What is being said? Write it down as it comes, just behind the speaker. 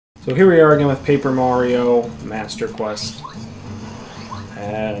So here we are again with Paper Mario Master Quest.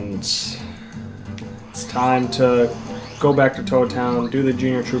 And it's time to go back to Toad Town, do the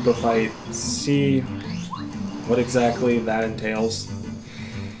Junior Troopa fight, see what exactly that entails.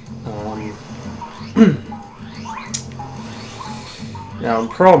 Now in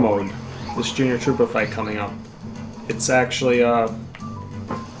Pro Mode, this Junior Troopa fight coming up, it's actually, he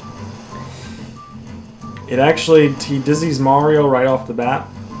dizzies Mario right off the bat.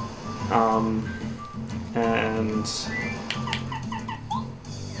 And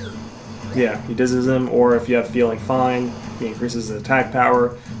yeah, he dizzies him, or if you have Feeling Fine, he increases his attack power,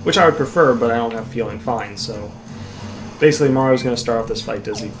 which I would prefer, but I don't have Feeling Fine, so basically Mario's going to start off this fight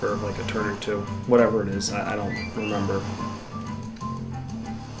dizzy for like a turn or two, whatever it is, I don't remember.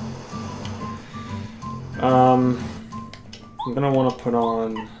 I'm going to want to put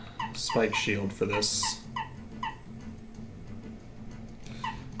on Spike Shield for this.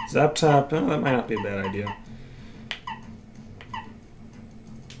 Zap Tap, that might not be a bad idea.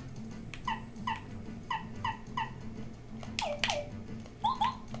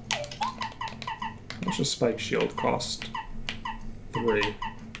 How much does Spike Shield cost? 3.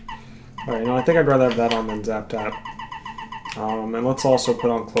 Alright, no, I think I'd rather have that on than Zap Tap. And let's also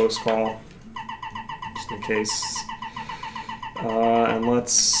put on Close Call, just in case. And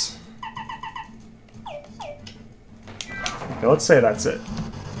let's... Okay, let's say that's it.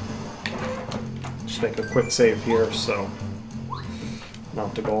 Just make a quick save here, so not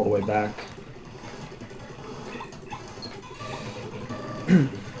have to go all the way back.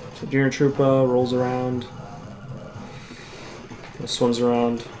 So Junior Troopa rolls around, swims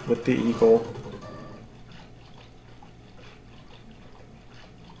around with the eagle.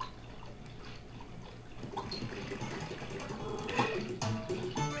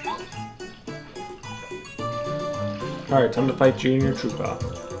 Alright, time to fight Junior Troopa.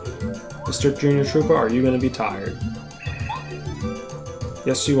 Mr. Junior Troopa, are you going to be tired?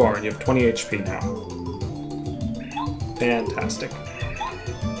 Yes, you are, and you have 20 HP now. Fantastic.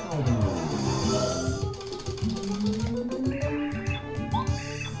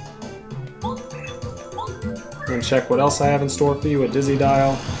 And check what else I have in store for you, a Dizzy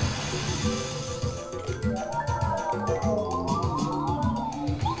Dial.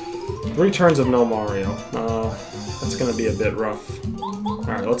 Three turns of no Mario. That's gonna be a bit rough.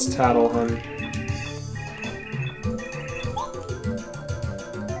 Alright, let's tattle him.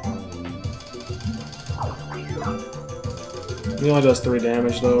 He only does 3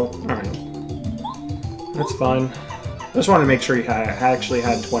 damage though. Alright. That's fine. I just wanted to make sure he actually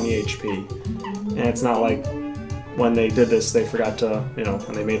had 20 HP. And it's not like when they did this, they forgot to, you know,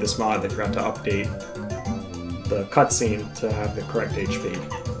 when they made this mod, they forgot to update the cutscene to have the correct HP.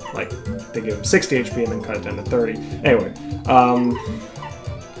 Like, they give him 60 HP and then cut it down to 30. Anyway, I'm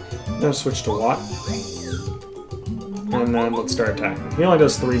gonna switch to Watt. And then let's start attacking. He only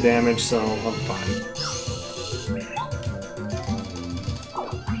does 3 damage, so I'm fine.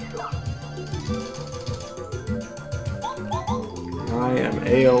 I am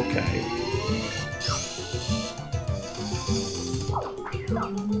A-okay.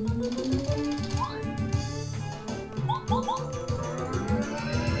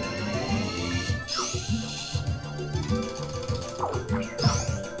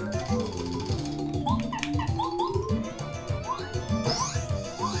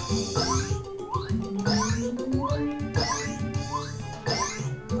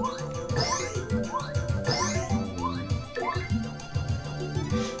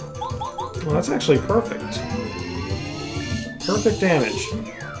 Well, that's actually perfect. Perfect damage.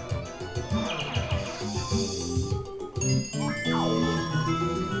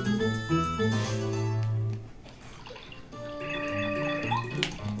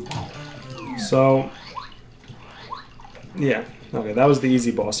 So, yeah. Okay, that was the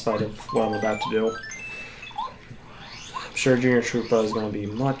easy boss fight of what I'm about to do. I'm sure Junior Troopa is going to be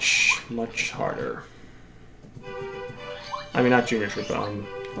much, much harder. I mean, not Junior Troopa,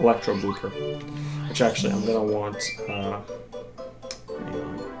 Electro Blooper. Which actually I'm going to want... I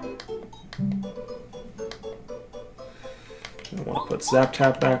want to put Zap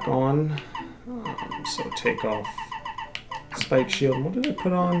Tap back on. So take off Spike Shield. What did I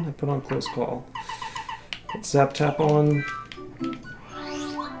put on? I put on Close Call. Put Zap Tap on.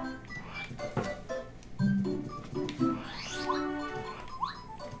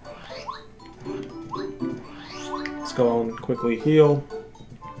 Let's go on quickly heal.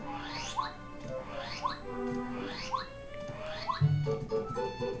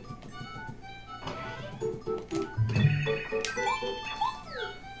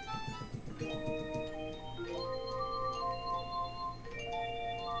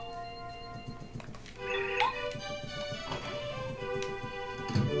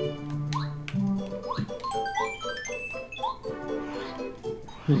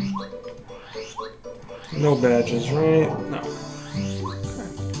 No badges, right? No.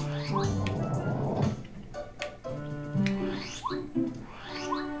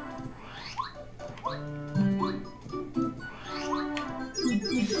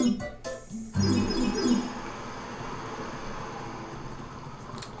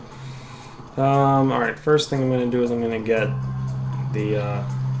 Alright, first thing I'm going to do is I'm going to get the,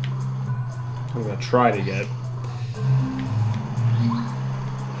 I'm going to try to get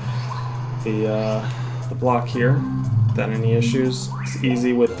the block here. Without any issues. It's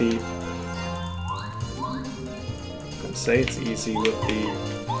easy with the, I'd say it's easy with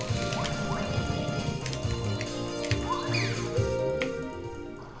the,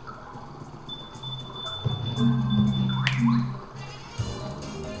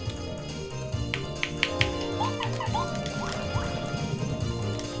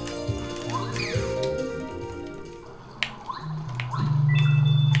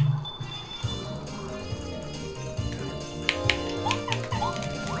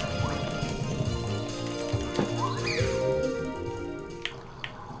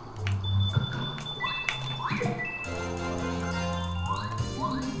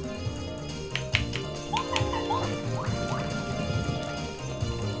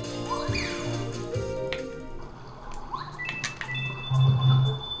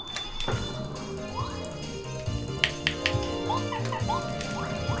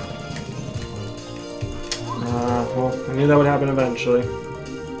 well, I knew that would happen eventually.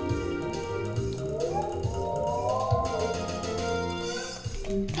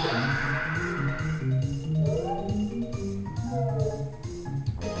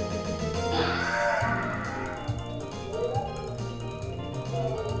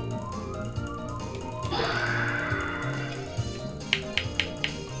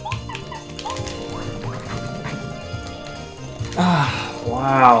 Ah,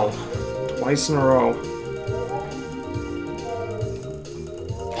 wow. Twice in a row.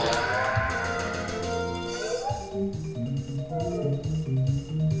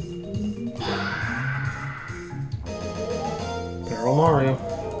 Barrel Mario.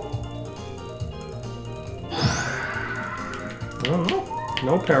 Oh, no.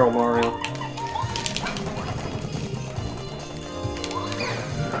 No Barrel Mario.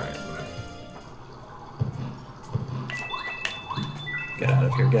 Alright. Get out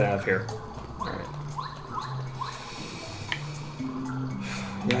of here, get out of here. Alright.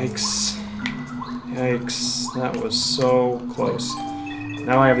 Yikes. Yikes. That was so close.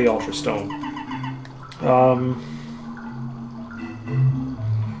 Now I have the Ultra Stone.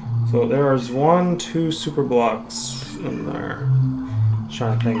 So there's 1, 2 super blocks in there. Just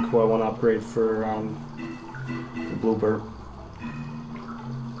trying to think who I want to upgrade for the blooper.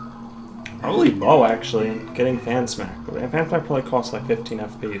 Probably Bo, actually, and getting Fan Smack. But Fan Smack probably costs like 15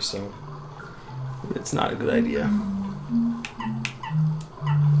 FP, so it's not a good idea.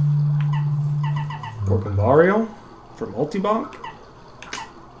 Gorgonvario for Multibonk.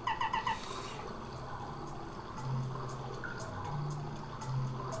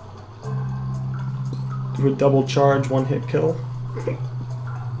 Do a double charge, 1-hit kill.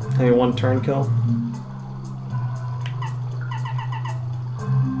 I mean, 1-turn kill.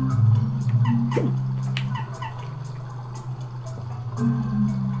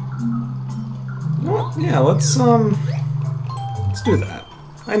 You know what? Yeah, let's do that.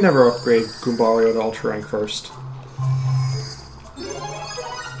 I never upgrade Goombario to Ultra Rank first.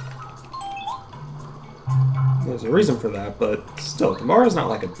 There's a reason for that, but still, Goombario's not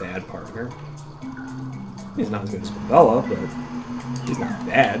like a bad partner. He's not as good as Bella, but he's not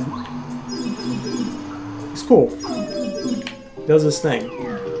bad. He's cool. He does his thing.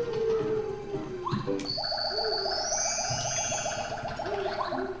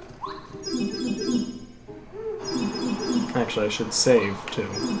 Actually, I should save, too.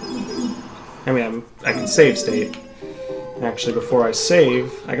 I mean, I can save state. Actually, before I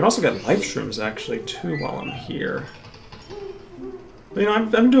save, I can also get life shrooms, actually, too, while I'm here. But, you know,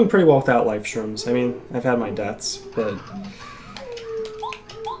 I'm doing pretty well without life shrooms. I mean, I've had my deaths, but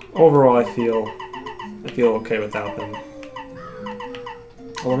overall, I feel okay without them.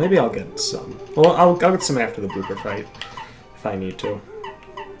 Well, maybe I'll get some. Well, I'll get some after the blooper fight, if I need to.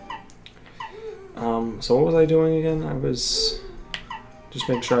 So what was I doing again? I was just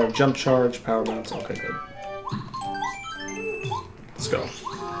making sure I have jump charge, power bounce. Okay, good. Let's go.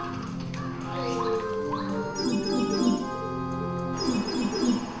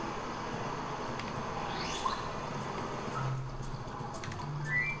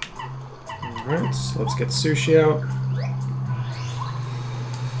 Alright, so let's get Sushi out.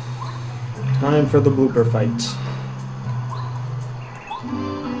 Time for the blooper fight.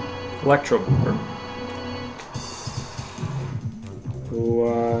 Electro Booper. Who,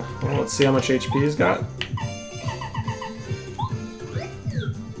 well, let's see how much HP he's got.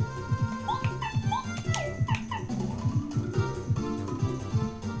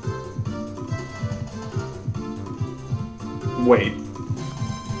 Wait.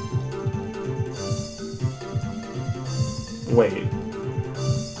 Wait.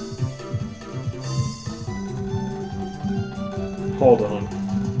 Hold on.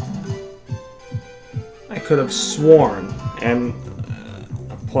 I could have sworn, and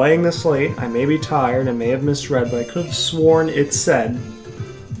playing this late, I may be tired, I may have misread, but I could have sworn it said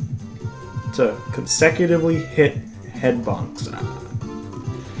to consecutively hit head bonks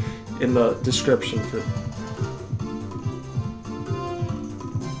in the description for.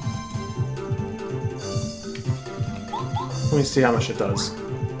 Let me see how much it does.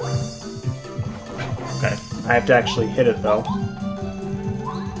 Okay, I have to actually hit it though.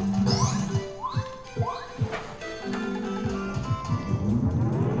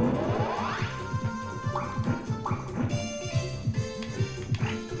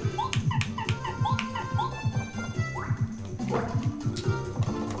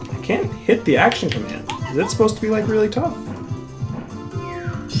 I can't hit the action command. Is it supposed to be like really tough?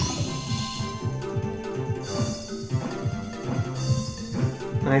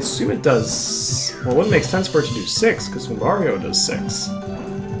 I assume it does. Well, it wouldn't make sense for it to do 6, because Mario does 6.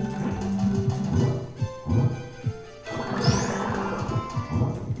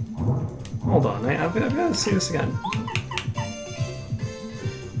 Hold on, I've got to see this again.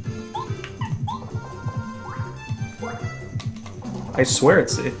 I swear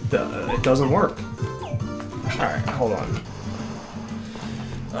it doesn't work. Alright, hold on.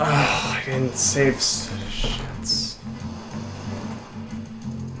 I didn't save. Shits.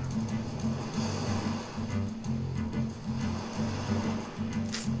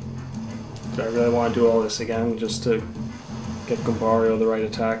 Do I really want to do all this again just to get Goombario the right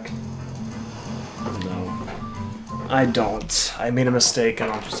attack? No. I don't. I made a mistake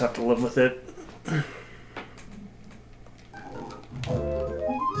and I'll just have to live with it.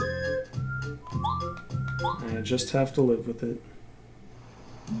 I just have to live with it.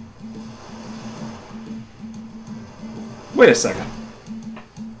 Wait a second.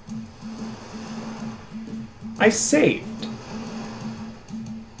 I saved.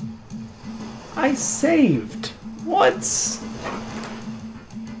 I saved. What?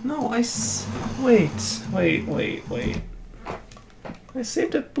 No, wait. I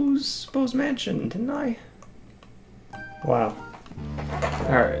saved at Boo's Mansion, didn't I? Wow.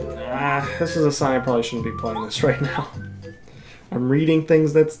 Alright, this is a sign I probably shouldn't be playing this right now. I'm reading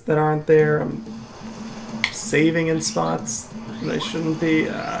things that aren't there, I'm saving in spots that I shouldn't be.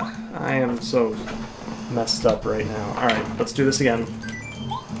 I am so messed up right now. Alright, let's do this again.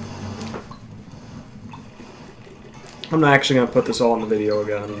 I'm not actually going to put this all in the video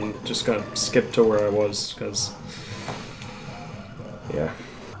again, I'm just going to skip to where I was, because... yeah.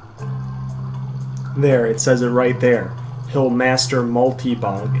 There, it says it right there. He'll master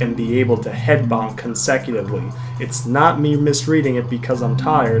multi-bonk and be able to head bonk consecutively. It's not me misreading it because I'm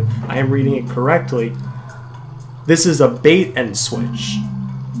tired. I am reading it correctly. This is a bait and switch.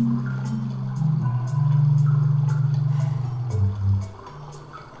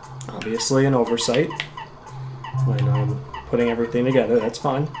 Obviously an oversight. When I'm putting everything together, that's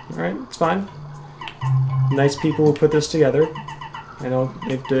fine. Alright, it's fine. Nice people who put this together. I know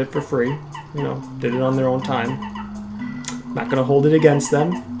they did it for free. You know, did it on their own time. Not gonna hold it against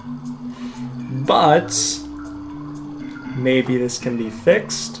them, but maybe this can be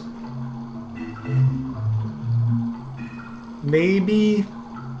fixed. Maybe,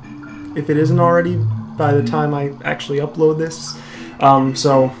 if it isn't already by the time I actually upload this. But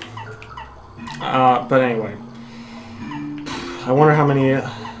anyway, I wonder how many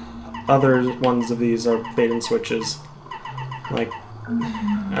other ones of these are bait and switches. Like, all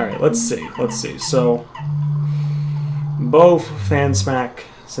right, let's see. So. Bow Fan Smack,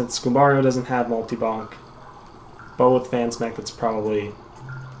 since Goombario doesn't have multi-bonk. Bow with Fan Smack, that's probably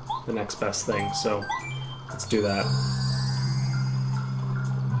the next best thing, so let's do that.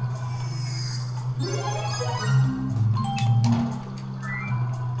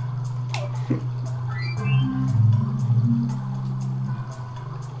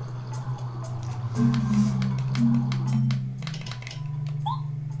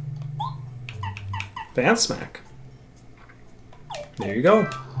 Fan Smack. There you go.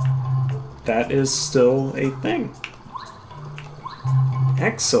 That is still a thing.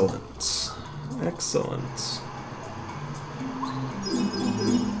 Excellent. Excellent.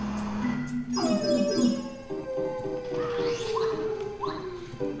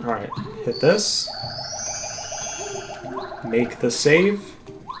 Alright, Hit this. Make the save.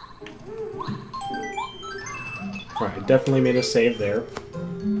 Alright, definitely made a save there.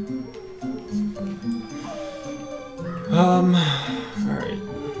 Alright.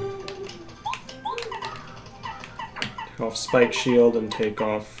 Take off Spike Shield and take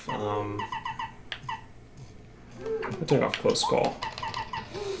off, I'll take off Close Call.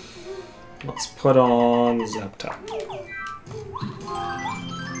 Let's put on Zap Tap.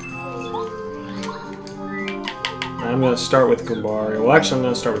 I'm going to start with Goombario. Well, actually, I'm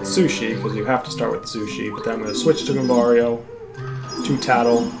going to start with Sushi, because you have to start with Sushi. But then I'm going to switch to Goombario, to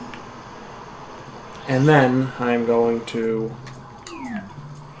Tattle, and then I'm going to...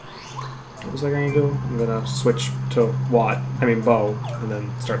 What was I going to do? I'm going to switch to Bo, and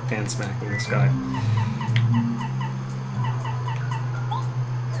then start fan smacking this guy.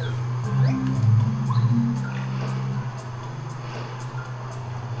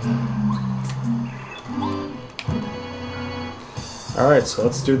 Alright, so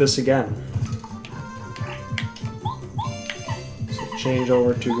let's do this again. So change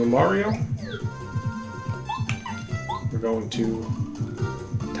over to Goombario. We're going to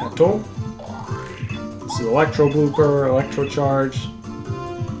Tattle. This is Electro Blooper, Electro Charge.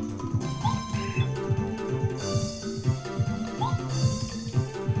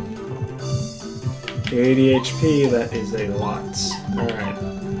 The 80 HP, that is a lot. Alright.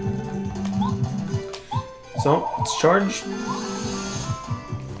 So, let's charge.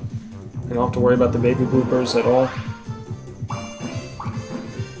 You don't have to worry about the baby bloopers at all.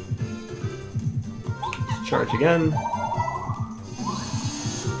 Let's charge again.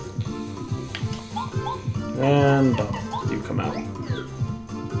 And you come out.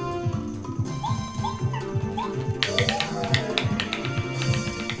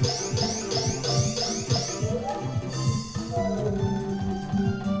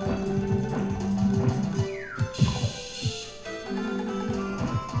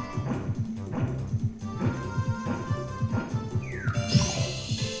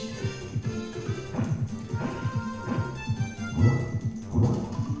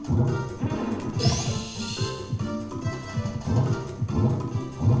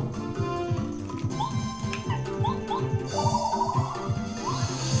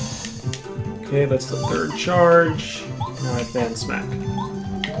 Okay, that's the third charge. Now I fan smack.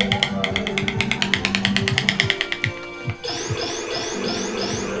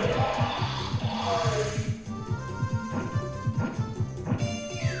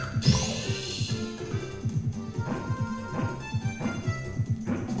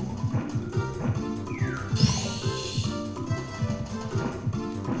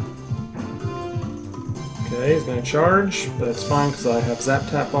 Okay, he's gonna charge, but it's fine because I have Zap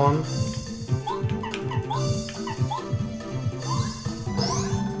Tap on.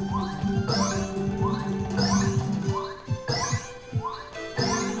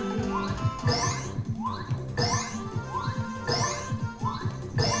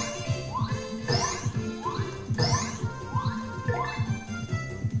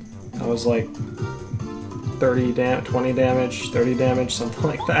 That was like 20 damage, 30 damage, something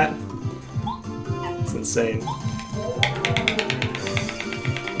like that. It's insane.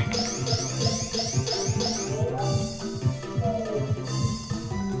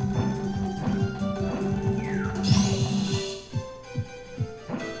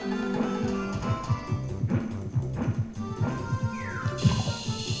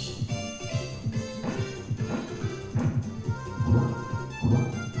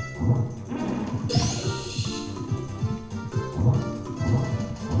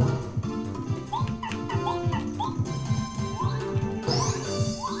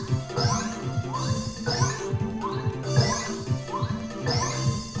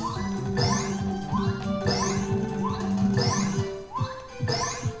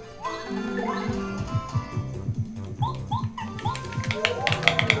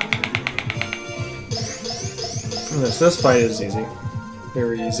 This fight is easy.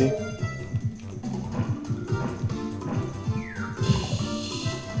 Very easy.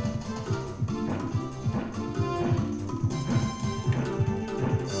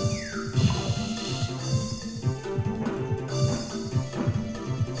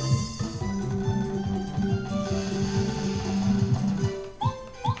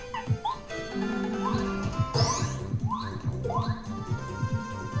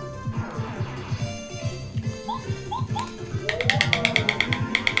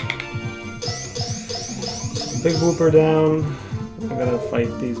 Big blooper down. I gotta fight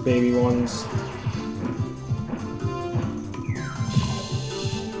these baby ones.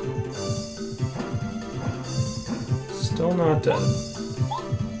 Still not dead.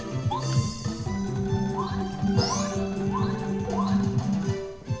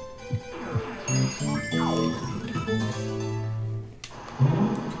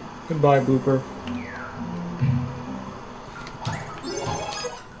 Goodbye, Booper.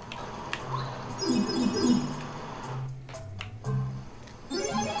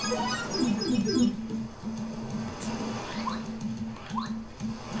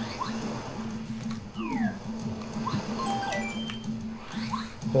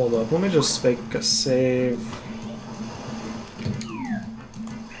 Hold up, let me just make a save.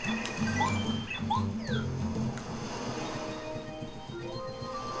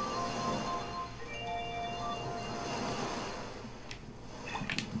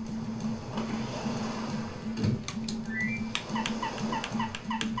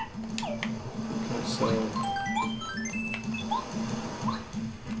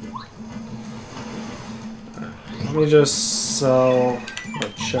 Let me just sell or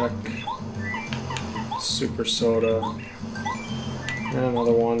check Super Soda and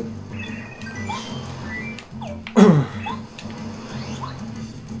another one.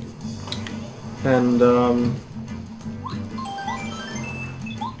 And I'm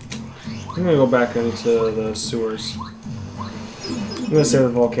gonna go back into the sewers. I'm gonna save the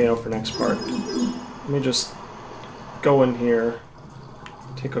volcano for next part. Let me just go in here,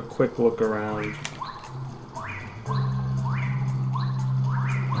 take a quick look around.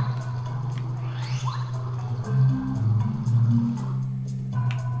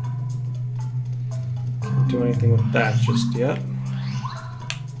 Can't do anything with that just yet.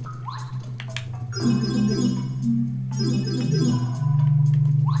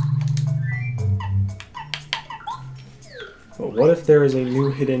 But what if there is a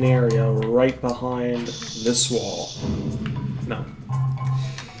new hidden area right behind this wall? No.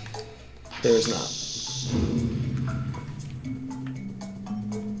 There is not.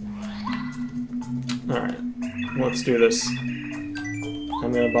 Alright, let's do this.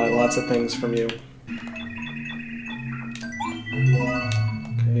 I'm gonna buy lots of things from you.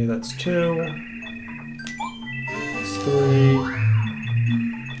 Okay, that's 2. That's 3.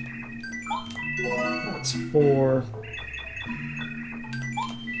 That's 4.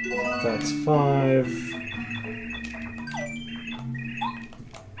 That's 5.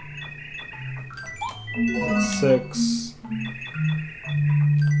 That's 6.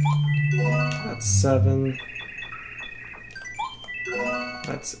 That's 7.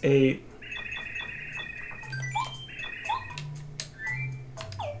 That's 8.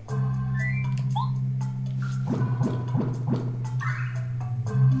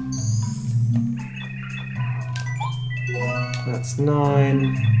 That's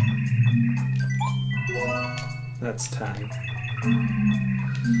 9. That's 10.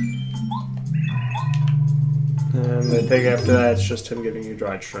 And I think after that it's just him giving you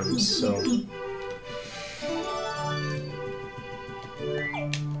dried shrooms, so...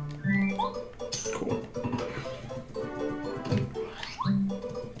 Cool.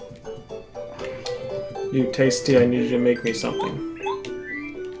 You Tasty, I need you to make me something.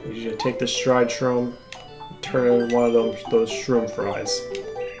 I need you to take this dried shroom, turn it into one of those shroom fries.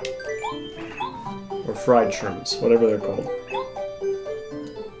 Or fried shrooms, whatever they're called.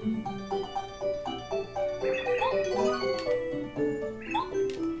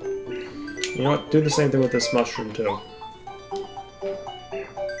 You know what? Do the same thing with this mushroom too.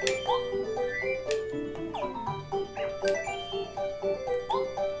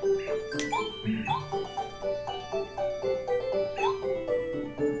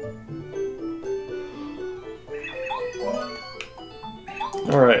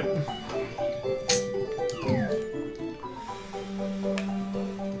 Alright.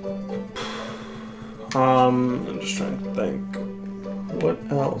 I'm just trying to think. What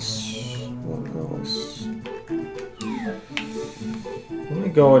else? What else? Let me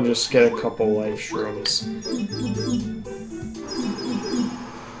go and just get a couple life shrooms.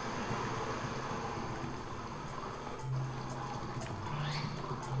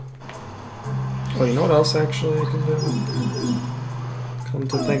 Oh, you know what else actually I can do? Come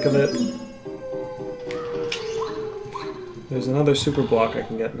to think of it. There's another super block I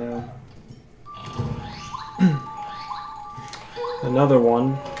can get now. Another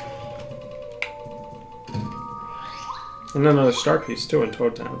one. And another star piece too in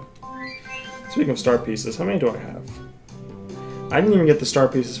Toad Town. Speaking of star pieces, how many do I have? I didn't even get the star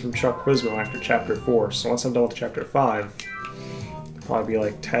pieces from Chuck Quizmo after Chapter 4, so once I'm done with Chapter 5, there'll probably be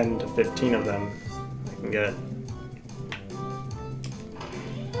like 10 to 15 of them I can get.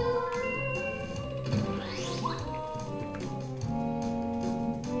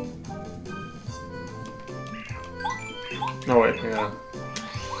 Oh wait, yeah.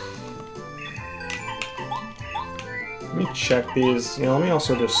 Let me check these. You know, let me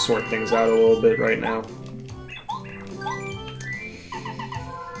also just sort things out a little bit right now.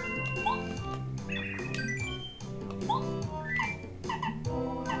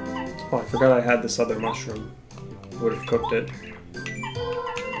 forgot I had this other mushroom. Would have cooked it.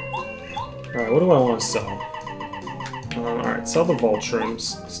 Alright, what do I want to sell? Alright, sell the vault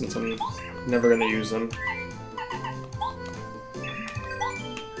shrooms, since I'm never going to use them.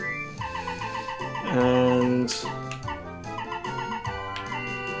 And...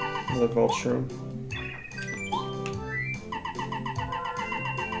 another vault shroom.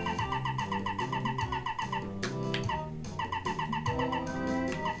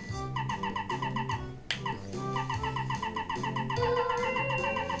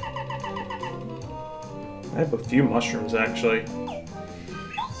 I have a few mushrooms, actually.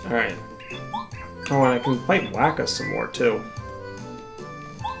 Alright. Oh, and I can fight Wacka some more, too.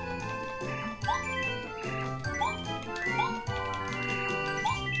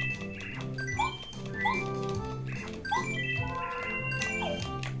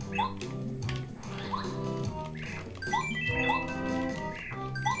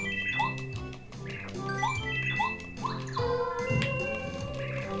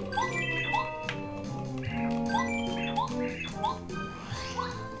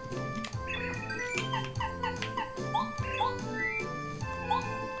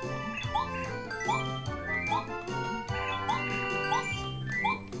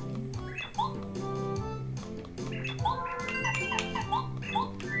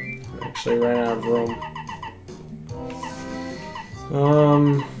 Actually ran out of room.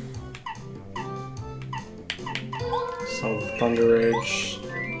 So the Thunder Rage.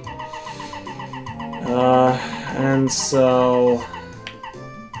 And so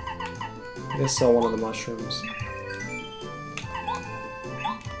I guess sell one of the mushrooms.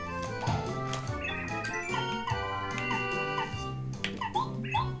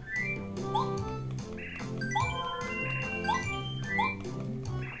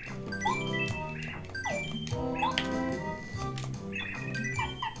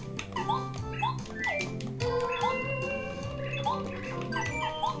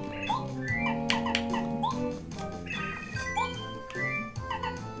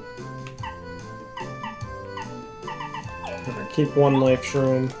 Keep one life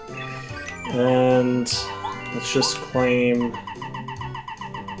shroom, and let's just claim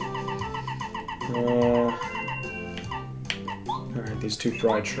alright, these two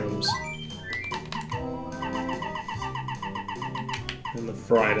fried shrooms and the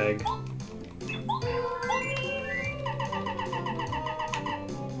fried egg.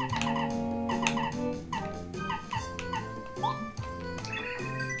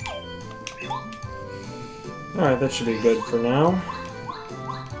 Alright, that should be good for now.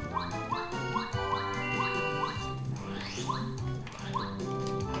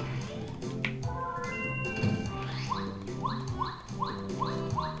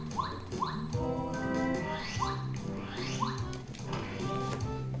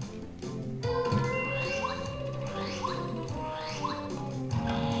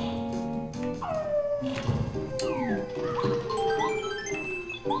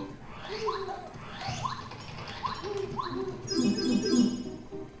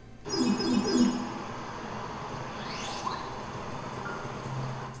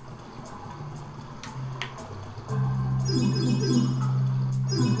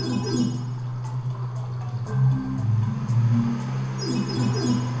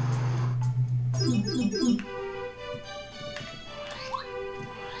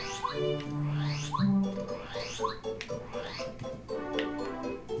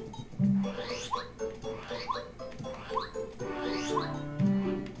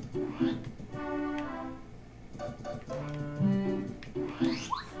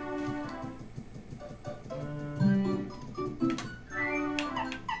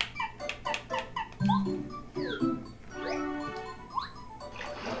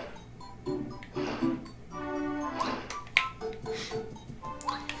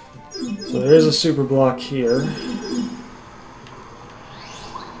 So there is a super block here.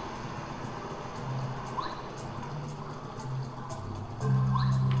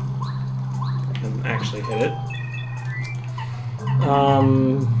 I can actually hit it.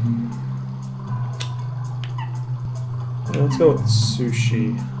 Let's go with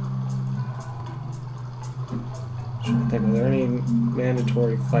sushi. I'm trying to think, are there any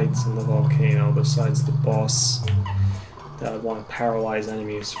mandatory fights in the volcano besides the boss that I'd want to paralyze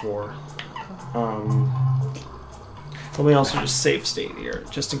enemies for? Let me also just save state here,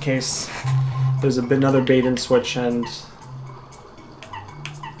 just in case there's another bait and switch and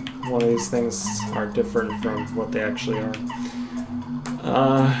one of these things are different from what they actually are.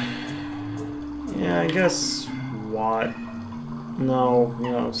 Yeah, I guess what? No,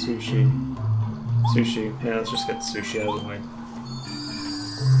 sushi. Sushi. Yeah, let's just get sushi out of the way.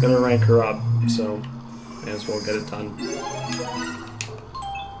 gonna rank her up, so may as well get it done.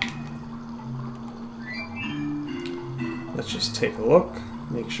 Let's just take a look,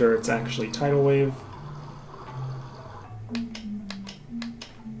 make sure it's actually Tidal Wave.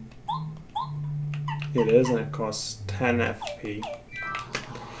 It is, and it costs 10 FP.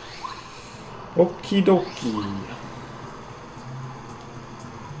 Okie dokie.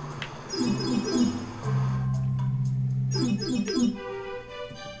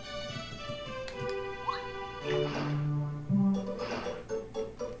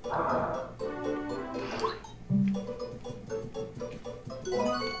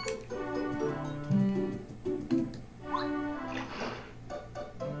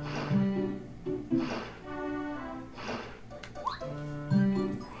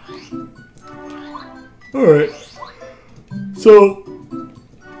 Alright, so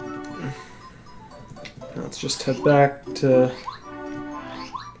let's just head back to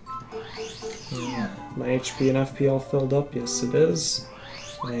my HP and FP all filled up. Yes, it is.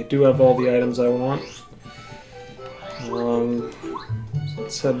 I do have all the items I want. So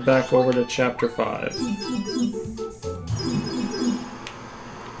let's head back over to Chapter 5.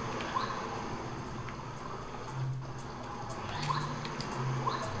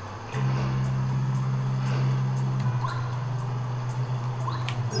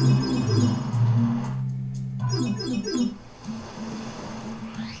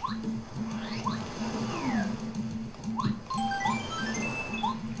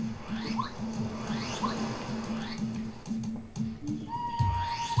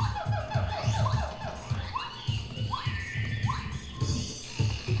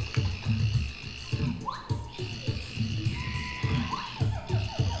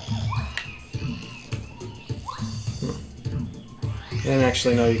 And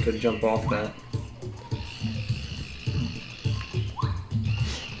actually, no, you could jump off that.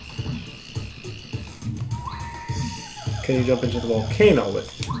 Can you jump into the volcano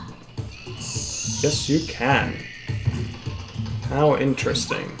with me? Yes, you can. How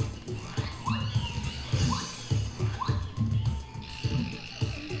interesting.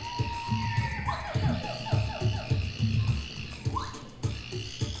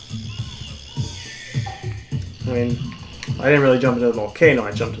 I mean, I didn't really jump into the volcano,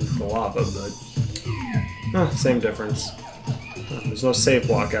 I jumped into the lava, but same difference. There's no save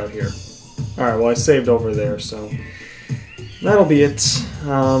block out here. Alright, well I saved over there, so that'll be it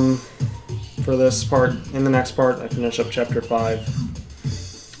for this part. In the next part, I finish up Chapter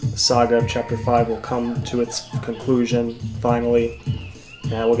 5. The saga of Chapter 5 will come to its conclusion, finally,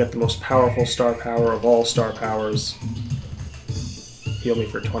 and we'll get the most powerful star power of all star powers. Heal me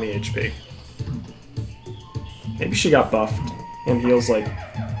for 20 HP. Maybe she got buffed and heals like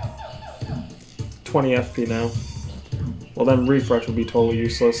 20 FP now. Well, then refresh would be totally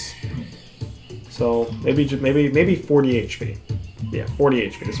useless. So maybe 40 HP. Yeah, 40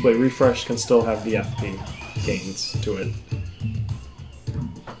 HP. This way, refresh can still have the FP gains to it.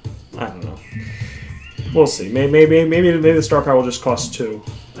 I don't know. We'll see. Maybe the star power will just cost 2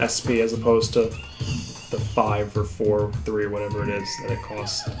 SP as opposed to the 5 or 4 or 3 or whatever it is that it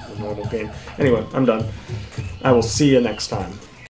costs in the normal game. Anyway, I'm done. I will see you next time.